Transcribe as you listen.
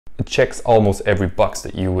It checks almost every box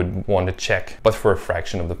that you would want to check, but for a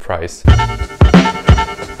fraction of the price.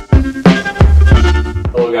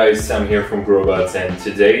 Hello guys, Sam here from Growbots, and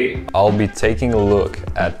today I'll be taking a look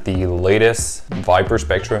at the latest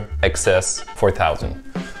Viparspectra XS4000.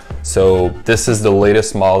 So this is the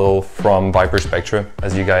latest model from Viparspectra.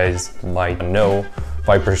 As you guys might know,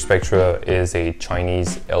 Viparspectra is a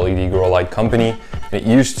Chinese LED grow light company. It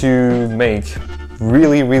used to make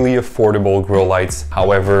really affordable grow lights.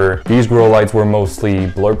 However, these grow lights were mostly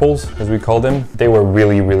blurples, as we call them. They were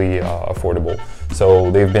really affordable.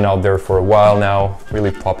 So they've been out there for a while now,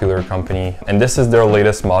 really popular company. And this is their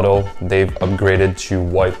latest model. They've upgraded to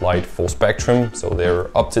white light full spectrum. So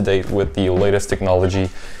they're up to date with the latest technology.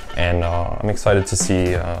 And I'm excited to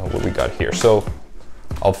see what we got here. So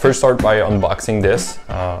I'll first start by unboxing this.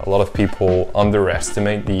 A lot of people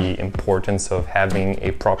underestimate the importance of having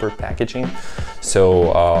a proper packaging.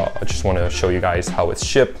 So I just want to show you guys how it's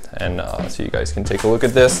shipped, and so you guys can take a look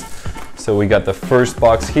at this. So we got the first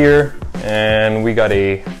box here, and we got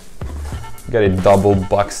a double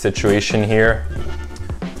box situation here.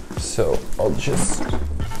 So I'll just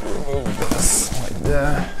remove this like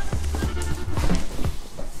that.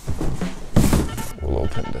 We'll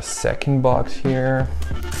open the second box here.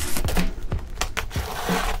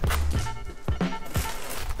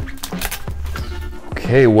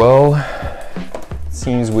 Okay, well, it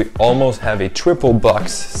seems we almost have a triple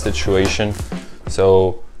box situation.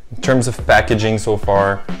 So in terms of packaging so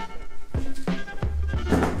far,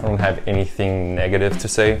 I don't have anything negative to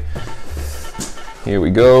say. Here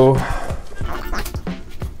we go.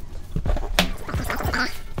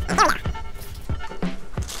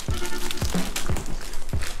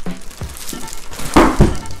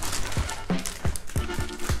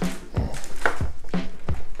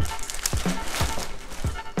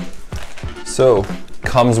 So,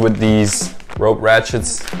 comes with these rope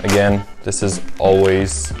ratchets. Again, this is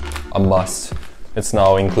always a must. It's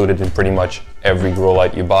now included in pretty much every grow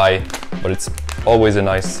light you buy, but it's always a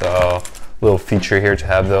nice little feature here to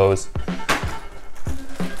have those.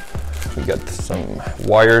 We got some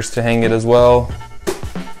wires to hang it as well.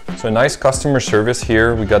 So a nice customer service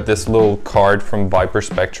here. We got this little card from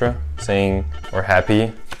Viparspectra saying we're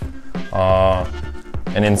happy.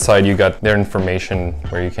 And inside you got their information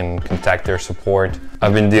where you can contact their support.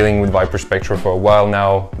 I've been dealing with Viparspectra for a while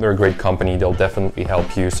now. They're a great company, they'll definitely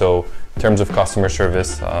help you. So in terms of customer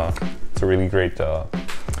service, it's a really great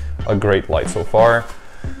light so far.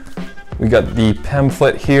 We got the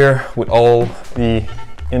pamphlet here with all the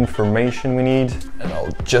information we need. And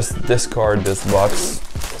I'll just discard this box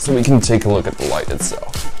so we can take a look at the light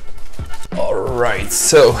itself. All right,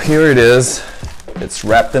 so here it is. It's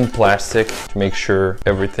wrapped in plastic to make sure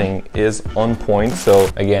everything is on point. So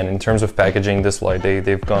again, in terms of packaging, this light,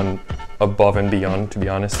 they've gone above and beyond, to be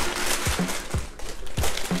honest.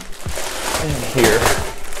 And here.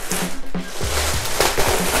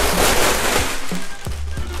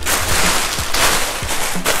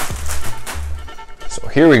 So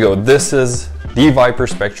here we go. This is the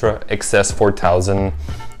Viparspectra XS4000.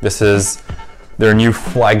 This is their new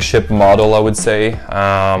flagship model, I would say.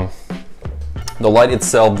 The light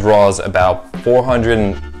itself draws about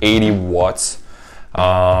 480 watts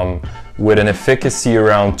with an efficacy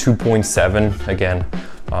around 2.7. Again,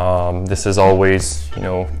 this is always,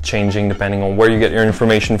 changing depending on where you get your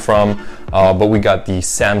information from. But we got the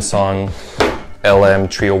Samsung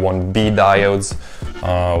LM301B diodes,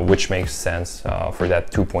 which makes sense for that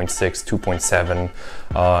 2.6, 2.7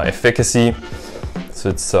 efficacy. So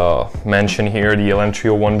it's mentioned here, the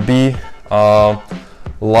LM301B.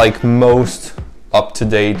 Like most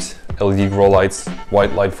up-to-date LED grow lights,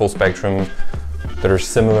 white light full spectrum, that are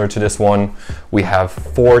similar to this one, we have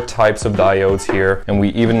 4 types of diodes here, and we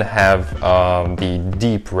even have the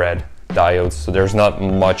deep red diodes. So there's not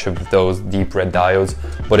much of those deep red diodes,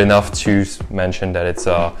 but enough to mention that it's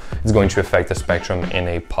going to affect the spectrum in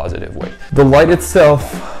a positive way. The light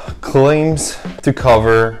itself claims to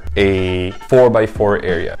cover a 4x4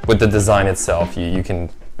 area. With the design itself, you can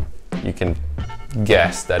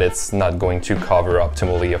guess that it's not going to cover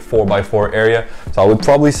optimally a 4x4 area. So I would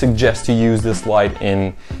probably suggest to use this light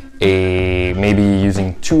in maybe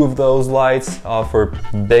using 2 of those lights for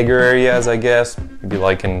bigger areas, I guess. Maybe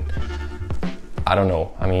like I don't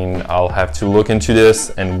know. I mean, I'll have to look into this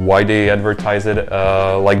and why they advertise it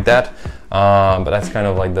like that. But that's kind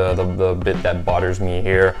of like the bit that bothers me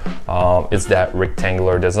here. It's that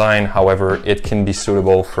rectangular design. However, it can be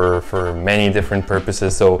suitable for many different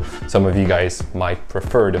purposes. So some of you guys might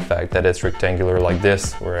prefer the fact that it's rectangular like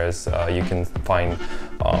this, whereas you can find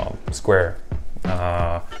square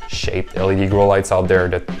shaped LED grow lights out there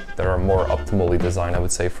that are more optimally designed, I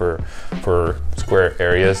would say, for square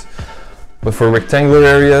areas. But for rectangular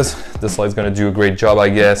areas, this light's gonna do a great job, I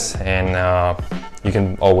guess, and you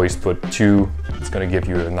can always put 2. It's gonna give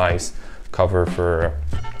you a nice cover for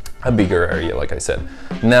a bigger area, like I said.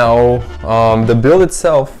 Now, the build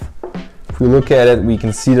itself, if we look at it, we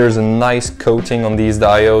can see there's a nice coating on these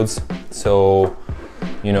diodes. So,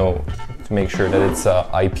 you know, to make sure that it's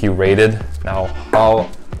IP rated. Now,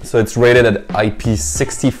 so it's rated at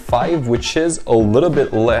IP65, which is a little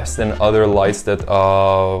bit less than other lights that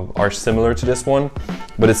are similar to this one,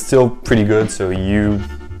 but it's still pretty good, so you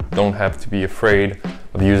don't have to be afraid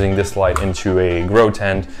of using this light into a grow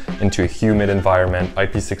tent, into a humid environment.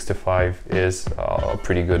 IP65 is a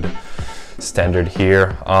pretty good standard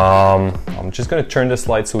here. I'm just gonna turn this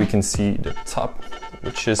light so we can see the top,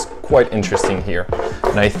 which is quite interesting here.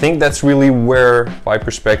 And I think that's really where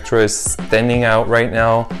Viparspectra is standing out right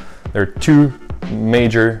now. There are 2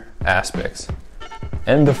 major aspects.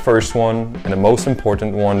 And the first one, and the most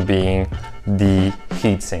important one, being the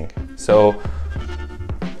heatsink. So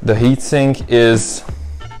the heatsink is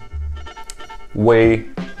way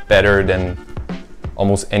better than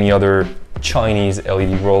almost any other Chinese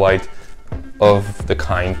LED grow light of the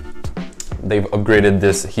kind. They've upgraded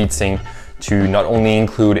this heatsink to not only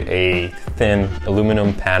include a thin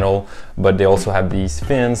aluminum panel, but they also have these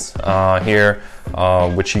fins here,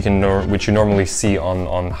 which you normally see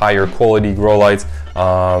on higher quality grow lights.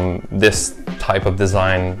 This type of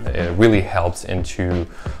design really helps into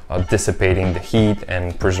dissipating the heat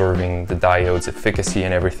and preserving the diode's efficacy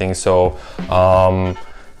and everything. So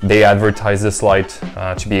they advertise this light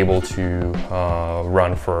to be able to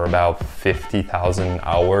run for about 50,000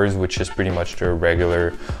 hours, which is pretty much the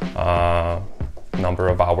regular number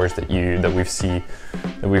of hours that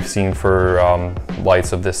we've seen for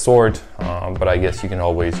lights of this sort. But I guess you can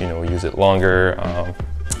always, you know, use it longer.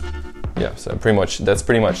 Yeah, so that's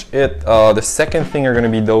pretty much it. The second thing are going to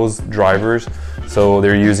be those drivers. So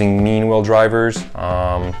they're using mean well drivers,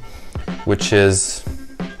 which is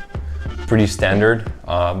pretty standard,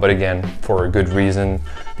 but again, for a good reason.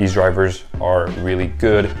 These drivers are really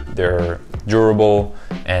good. They're durable,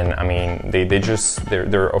 and I mean, they're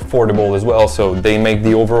affordable as well. So they make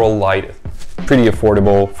the overall light pretty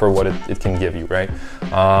affordable for what it can give you, right?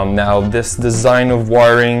 Now, this design of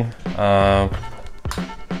wiring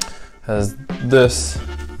has this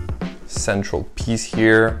central piece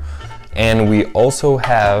here, and we also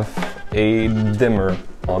have a dimmer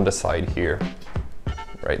on the side here,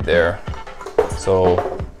 right there.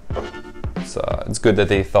 So it's good that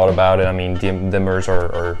they thought about it. I mean, dimmers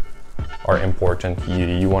are important.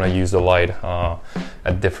 You want to use the light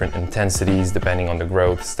at different intensities depending on the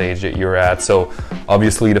growth stage that you're at. So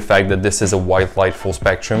obviously the fact that this is a white light full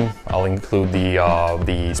spectrum, I'll include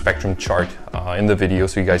the spectrum chart in the video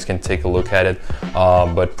so you guys can take a look at it.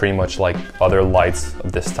 But pretty much like other lights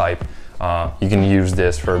of this type, you can use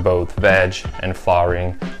this for both veg and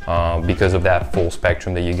flowering because of that full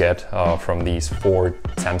spectrum that you get from these 4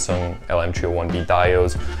 Samsung LM301B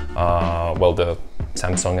diodes. Well, the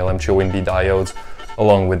Samsung LM301B diodes,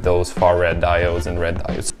 along with those far red diodes and red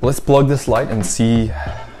diodes. Let's plug this light and see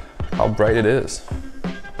how bright it is.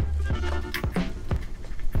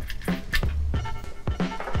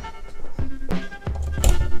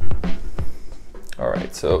 All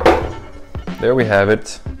right, so there we have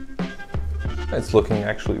it. It's looking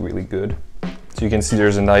actually really good. So you can see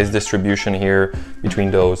there's a nice distribution here between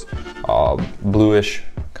those bluish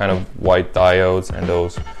kind of white diodes and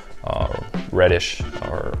those reddish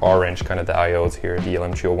or orange kind of diodes here, the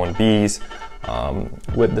LM301Bs,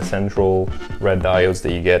 with the central red diodes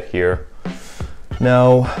that you get here.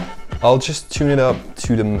 Now, I'll just tune it up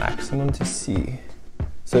to the maximum to see.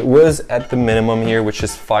 So it was at the minimum here, which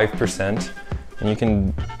is 5%, and you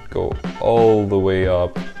can go all the way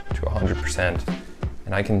up to 100%,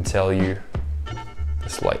 and I can tell you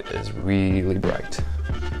this light is really bright.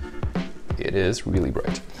 It is really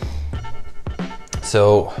bright.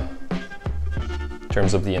 So in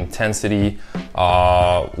terms of the intensity,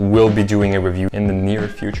 we'll be doing a review in the near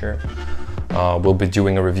future. We'll be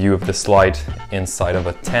doing a review of this light inside of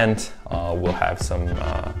a tent. We'll have some,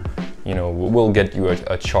 you know, we'll get you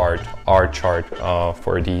a chart, our chart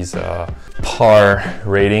for these PAR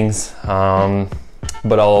ratings.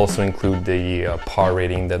 But I'll also include the PAR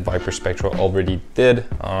rating that Viparspectra already did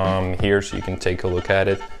here, so you can take a look at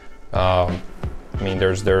it. I mean,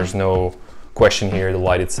 there's no question here. The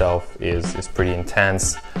light itself is pretty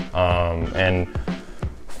intense, and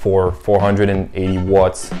for 480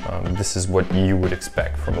 watts, this is what you would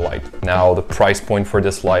expect from a light. Now, the price point for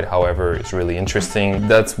this light, however, is really interesting.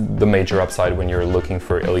 That's the major upside when you're looking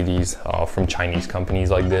for LEDs from Chinese companies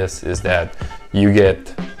like this, is that you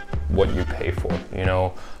get what you pay for, you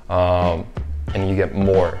know, and you get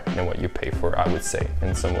more than what you pay for, I would say,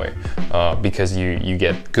 in some way, because you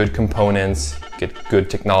get good components, get good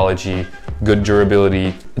technology, good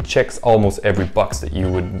durability. It checks almost every box that you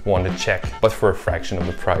would want to check, but for a fraction of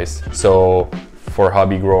the price. So for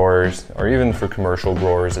hobby growers, or even for commercial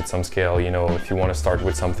growers at some scale, you know, if you want to start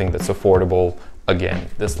with something that's affordable, again,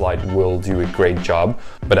 this light will do a great job,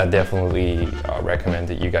 but I definitely recommend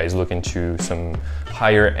that you guys look into some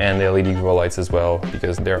higher end LED grow lights as well,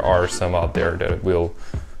 because there are some out there that will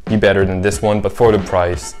be better than this one, but for the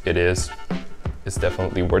price, it's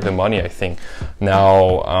definitely worth the money, I think.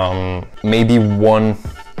 Now, maybe one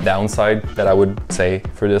downside that I would say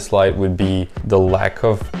for this light would be the lack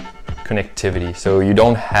of connectivity. So you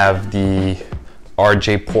don't have the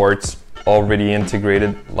RJ ports already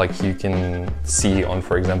integrated like you can see on,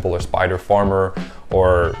 for example, a Spider Farmer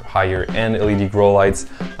or higher end LED grow lights.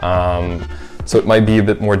 So it might be a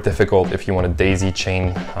bit more difficult if you want to daisy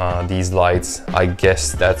chain these lights. I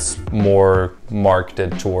guess that's more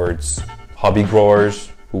marketed towards hobby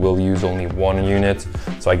growers who will use only one unit.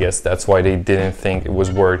 So I guess that's why they didn't think it was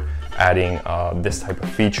worth adding this type of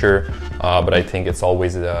feature, but I think it's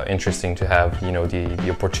always interesting to have, you know, the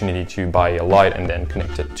opportunity to buy a light and then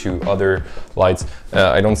connect it to other lights.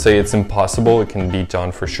 I don't say it's impossible; it can be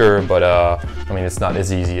done for sure, but I mean, it's not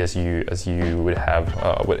as easy as you would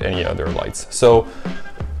have with any other lights. So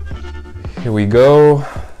here we go.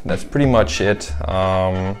 That's pretty much it.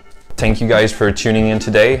 Thank you guys for tuning in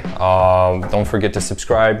today. Don't forget to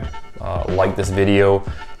subscribe, like this video,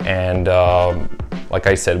 and like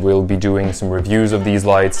I said, we'll be doing some reviews of these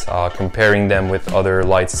lights, comparing them with other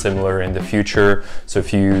lights similar in the future. So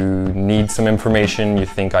if you need some information, you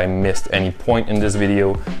think I missed any point in this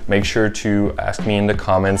video, make sure to ask me in the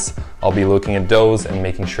comments. I'll be looking at those and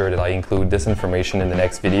making sure that I include this information in the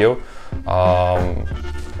next video.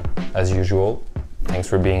 As usual, thanks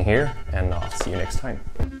for being here, and I'll see you next time.